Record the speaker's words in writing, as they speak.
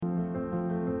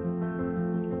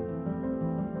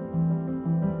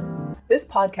This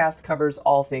podcast covers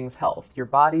all things health, your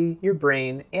body, your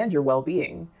brain, and your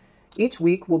well-being. Each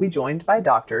week, we'll be joined by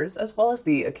doctors, as well as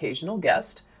the occasional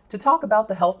guest, to talk about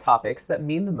the health topics that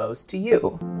mean the most to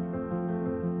you.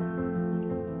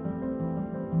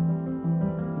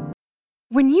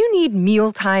 When you need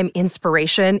mealtime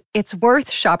inspiration, it's worth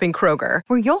shopping Kroger,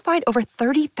 where you'll find over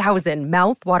 30,000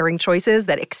 mouth-watering choices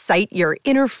that excite your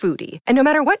inner foodie. And no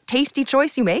matter what tasty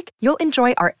choice you make, you'll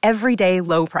enjoy our everyday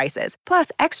low prices,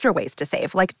 plus extra ways to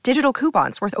save, like digital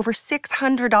coupons worth over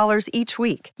 $600 each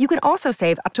week. You can also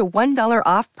save up to $1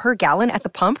 off per gallon at the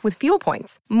pump with fuel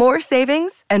points. More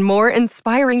savings and more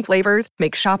inspiring flavors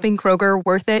make shopping Kroger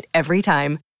worth it every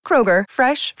time. Kroger,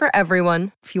 fresh for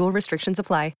everyone. Fuel restrictions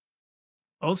apply.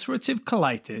 Ulcerative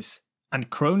colitis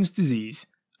and Crohn's disease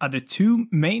are the two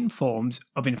main forms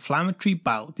of inflammatory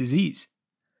bowel disease.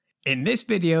 In this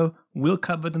video, we'll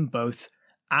cover them both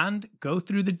and go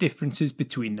through the differences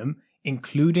between them,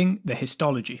 including the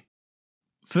histology.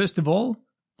 First of all,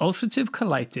 ulcerative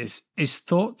colitis is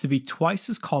thought to be twice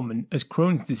as common as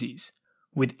Crohn's disease,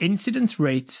 with incidence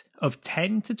rates of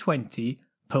 10 to 20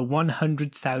 per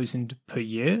 100,000 per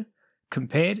year,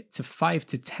 compared to 5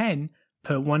 to 10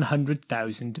 per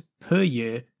 100,000 per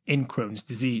year in Crohn's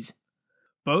disease.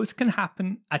 Both can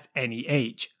happen at any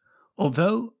age,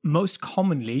 although most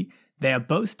commonly they are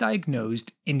both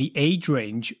diagnosed in the age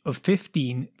range of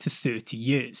 15 to 30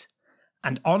 years,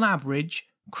 and on average,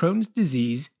 Crohn's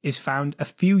disease is found a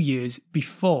few years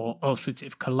before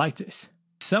ulcerative colitis.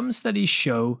 Some studies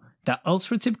show that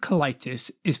ulcerative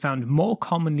colitis is found more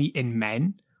commonly in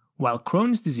men, while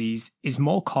Crohn's disease is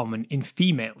more common in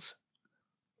females.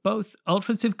 Both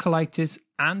ulcerative colitis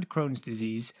and Crohn's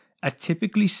disease are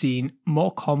typically seen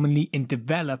more commonly in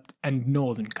developed and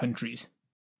northern countries.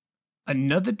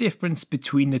 Another difference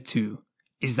between the two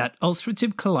is that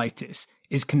ulcerative colitis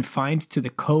is confined to the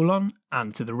colon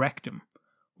and to the rectum,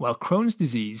 while Crohn's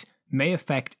disease may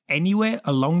affect anywhere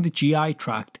along the GI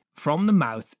tract from the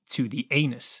mouth to the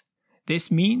anus.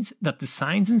 This means that the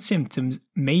signs and symptoms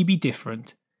may be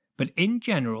different, but in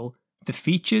general, the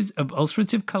features of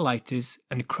ulcerative colitis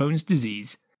and Crohn's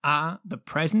disease are the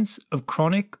presence of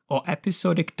chronic or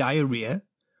episodic diarrhea,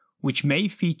 which may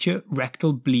feature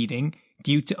rectal bleeding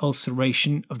due to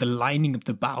ulceration of the lining of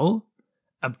the bowel,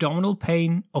 abdominal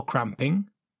pain or cramping,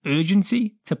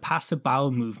 urgency to pass a bowel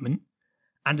movement,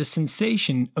 and a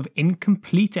sensation of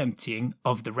incomplete emptying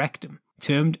of the rectum,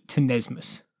 termed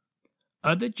tenesmus.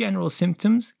 Other general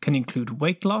symptoms can include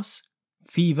weight loss,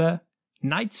 fever,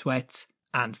 night sweats,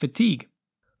 and fatigue.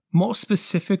 More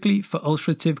specifically for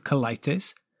ulcerative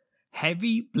colitis,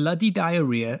 heavy bloody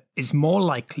diarrhea is more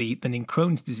likely than in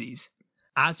Crohn's disease,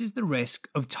 as is the risk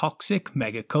of toxic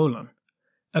megacolon,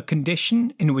 a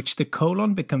condition in which the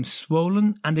colon becomes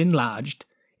swollen and enlarged,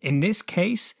 in this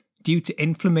case due to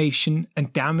inflammation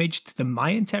and damage to the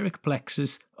myenteric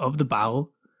plexus of the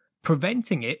bowel,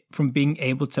 preventing it from being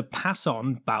able to pass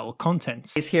on bowel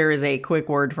contents. Here is a quick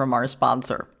word from our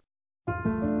sponsor.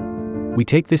 We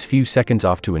take this few seconds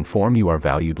off to inform you, our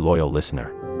valued loyal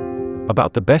listener,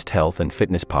 about the best health and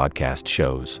fitness podcast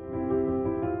shows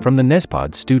from the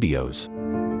Nespod Studios.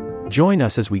 Join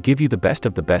us as we give you the best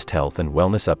of the best health and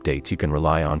wellness updates you can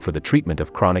rely on for the treatment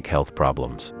of chronic health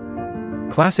problems.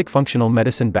 Classic functional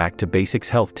medicine back to basics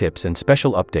health tips and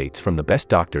special updates from the best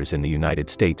doctors in the United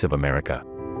States of America.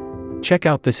 Check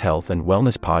out this health and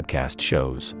wellness podcast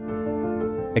shows.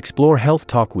 Explore Health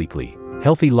Talk Weekly,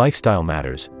 Healthy Lifestyle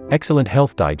Matters, Excellent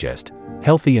Health Digest,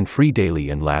 Healthy and Free Daily,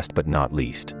 and last but not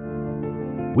least,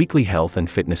 Weekly Health and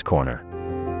Fitness Corner.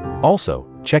 Also,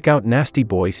 check out Nasty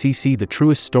Boy CC, the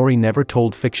truest story never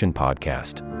told fiction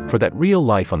podcast, for that real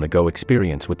life on the go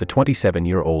experience with the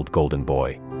 27-year-old golden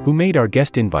boy, who made our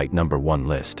guest invite #1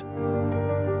 list.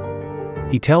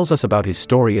 He tells us about his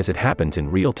story as it happens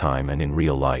in real time and in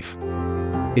real life.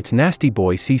 It's Nasty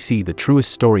Boy CC, the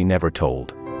truest story never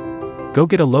told. Go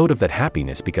get a load of that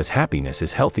happiness, because happiness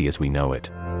is healthy as we know it.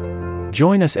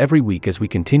 Join us every week as we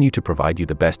continue to provide you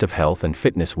the best of health and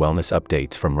fitness wellness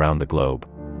updates from around the globe.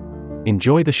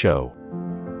 Enjoy the show.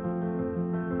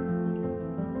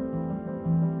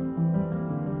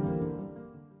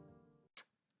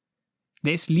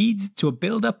 This leads to a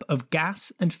buildup of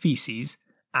gas and feces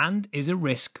and is a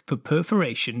risk for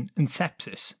perforation and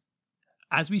sepsis.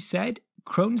 As we said,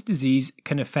 Crohn's disease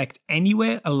can affect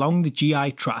anywhere along the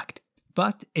GI tract,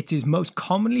 but it is most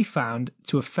commonly found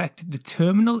to affect the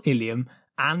terminal ileum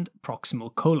and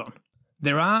proximal colon.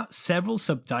 There are several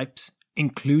subtypes,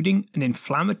 including an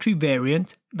inflammatory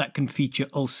variant that can feature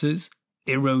ulcers,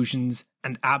 erosions,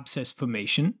 and abscess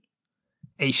formation,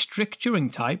 a stricturing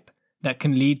type that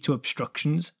can lead to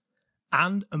obstructions,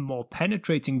 and a more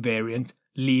penetrating variant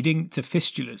leading to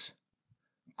fistulas.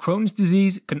 Crohn's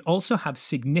disease can also have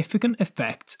significant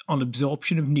effects on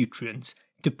absorption of nutrients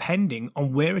depending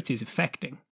on where it is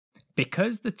affecting.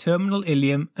 Because the terminal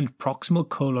ileum and proximal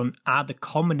colon are the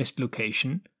commonest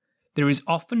location, there is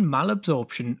often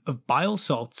malabsorption of bile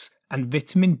salts and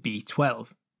vitamin B12.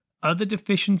 Other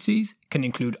deficiencies can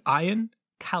include iron,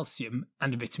 calcium,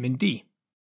 and vitamin D.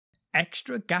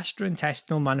 Extra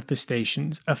gastrointestinal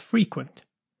manifestations are frequent.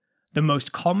 The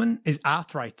most common is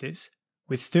arthritis,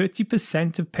 with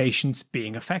 30% of patients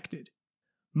being affected.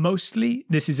 Mostly,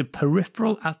 this is a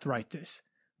peripheral arthritis,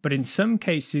 but in some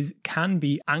cases can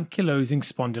be ankylosing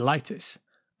spondylitis.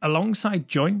 Alongside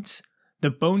joints, the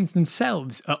bones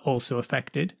themselves are also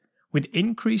affected, with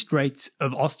increased rates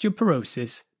of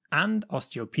osteoporosis and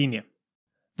osteopenia.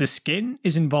 The skin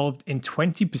is involved in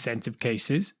 20% of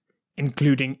cases,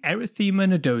 including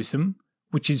erythema nodosum,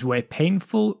 which is where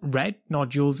painful red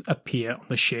nodules appear on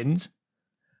the shins,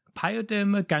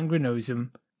 pyoderma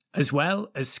gangrenosum, as well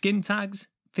as skin tags,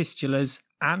 fistulas,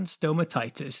 and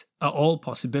stomatitis are all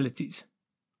possibilities.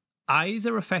 Eyes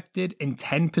are affected in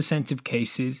 10% of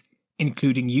cases,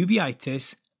 including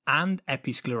uveitis and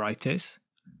episcleritis,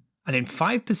 and in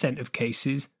 5% of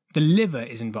cases, the liver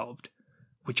is involved,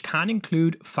 which can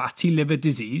include fatty liver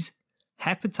disease,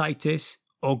 hepatitis,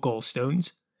 or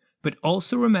gallstones, but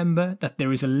also remember that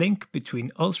there is a link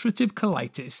between ulcerative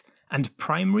colitis and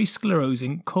primary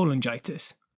sclerosing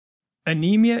cholangitis.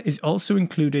 Anemia is also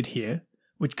included here,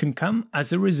 which can come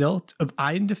as a result of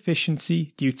iron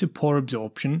deficiency due to poor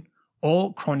absorption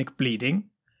or chronic bleeding,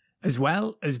 as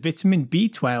well as vitamin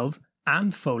B12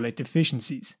 and folate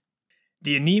deficiencies.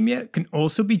 The anemia can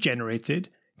also be generated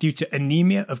due to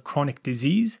anemia of chronic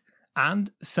disease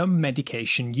and some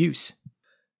medication use.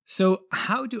 So,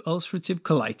 how do ulcerative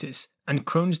colitis and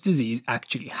Crohn's disease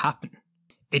actually happen?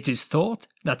 It is thought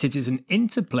that it is an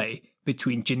interplay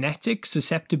between genetic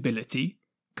susceptibility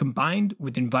combined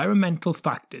with environmental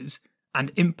factors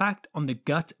and impact on the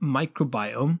gut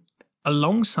microbiome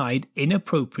alongside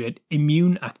inappropriate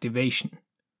immune activation.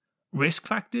 Risk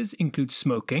factors include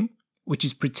smoking, which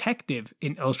is protective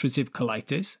in ulcerative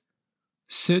colitis,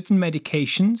 certain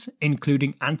medications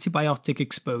including antibiotic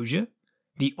exposure,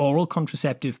 the oral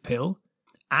contraceptive pill,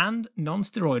 and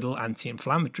non-steroidal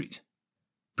anti-inflammatories.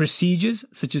 Procedures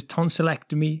such as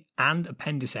tonsillectomy and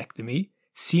appendicectomy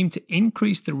seem to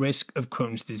increase the risk of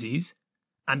Crohn's disease,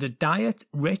 and a diet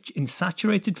rich in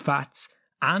saturated fats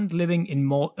and living in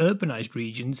more urbanized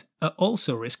regions are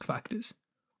also risk factors.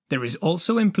 There is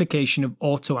also implication of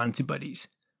autoantibodies,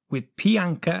 with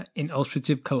P-ANCA in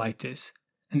ulcerative colitis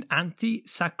and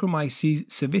anti-Saccharomyces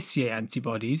cerevisiae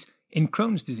antibodies in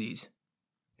Crohn's disease.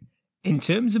 In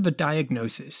terms of a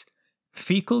diagnosis,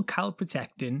 fecal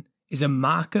calprotectin is a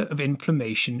marker of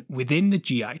inflammation within the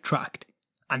GI tract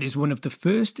and is one of the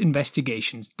first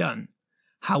investigations done.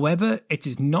 However, it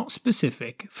is not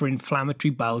specific for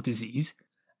inflammatory bowel disease,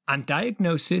 and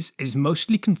diagnosis is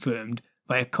mostly confirmed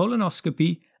by a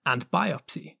colonoscopy and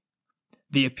biopsy.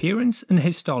 The appearance and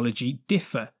histology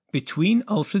differ between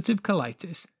ulcerative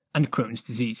colitis and Crohn's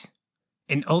disease.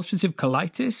 In ulcerative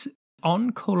colitis,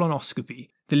 on colonoscopy,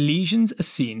 the lesions are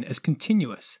seen as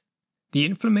continuous. The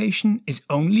inflammation is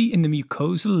only in the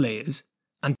mucosal layers,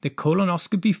 and the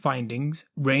colonoscopy findings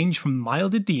range from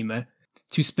mild edema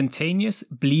to spontaneous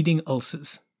bleeding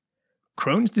ulcers.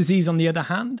 Crohn's disease, on the other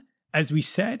hand, as we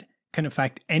said, can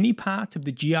affect any part of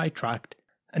the GI tract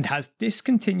and has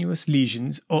discontinuous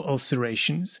lesions or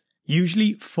ulcerations,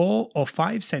 usually 4 or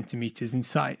 5 centimeters in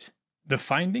size. The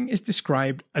finding is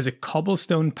described as a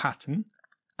cobblestone pattern,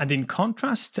 and in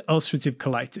contrast to ulcerative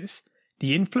colitis,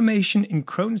 the inflammation in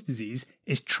Crohn's disease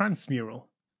is transmural.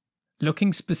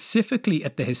 Looking specifically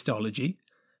at the histology,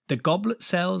 the goblet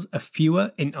cells are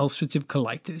fewer in ulcerative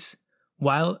colitis,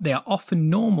 while they are often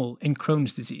normal in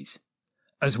Crohn's disease,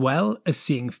 as well as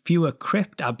seeing fewer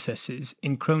crypt abscesses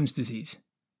in Crohn's disease.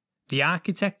 The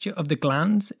architecture of the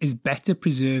glands is better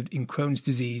preserved in Crohn's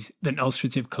disease than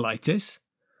ulcerative colitis,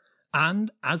 and,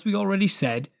 as we already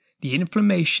said, the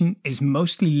inflammation is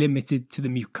mostly limited to the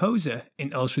mucosa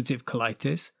in ulcerative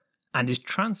colitis and is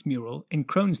transmural in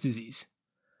Crohn's disease.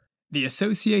 The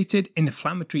associated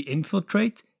inflammatory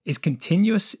infiltrate is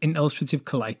continuous in ulcerative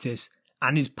colitis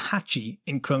and is patchy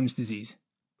in Crohn's disease.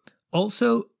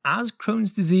 Also, as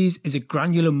Crohn's disease is a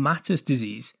granulomatous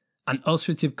disease and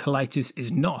ulcerative colitis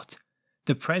is not,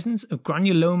 the presence of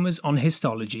granulomas on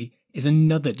histology is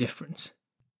another difference.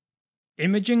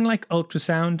 Imaging like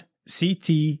ultrasound,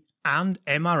 CT, and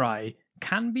MRI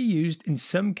can be used in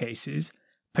some cases,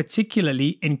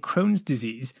 particularly in Crohn's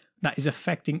disease that is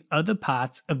affecting other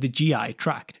parts of the GI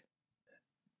tract.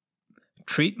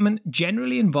 Treatment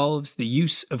generally involves the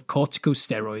use of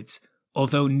corticosteroids,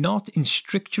 although not in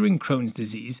stricturing Crohn's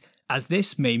disease, as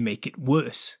this may make it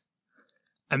worse.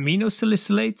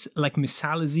 Aminosalicylates like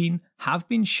mesalazine have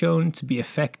been shown to be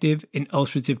effective in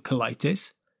ulcerative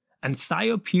colitis, and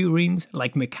thiopurines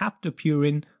like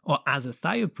mercaptopurin or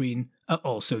azathioprine are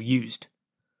also used.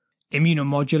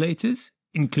 Immunomodulators,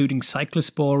 including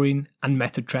cyclosporine and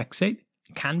methotrexate,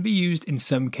 can be used in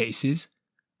some cases,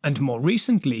 and more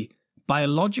recently,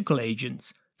 biological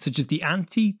agents such as the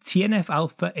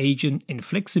anti-TNF-alpha agent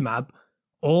infliximab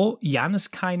or Janus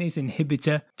kinase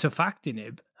inhibitor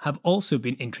tofactinib have also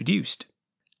been introduced.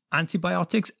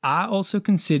 Antibiotics are also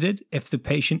considered if the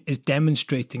patient is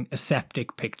demonstrating a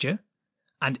septic picture,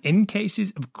 and in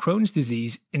cases of Crohn's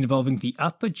disease involving the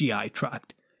upper GI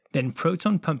tract, then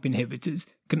proton pump inhibitors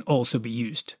can also be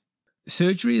used.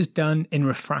 Surgery is done in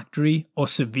refractory or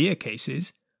severe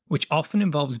cases, which often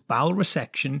involves bowel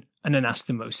resection and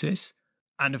anastomosis,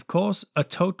 and of course, a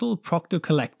total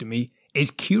proctocolectomy is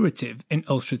curative in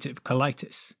ulcerative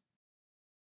colitis.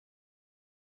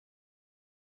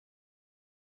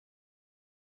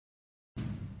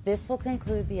 This will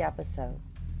conclude the episode.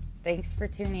 Thanks for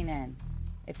tuning in.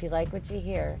 If you like what you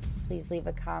hear, please leave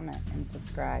a comment and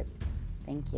subscribe. Thank you.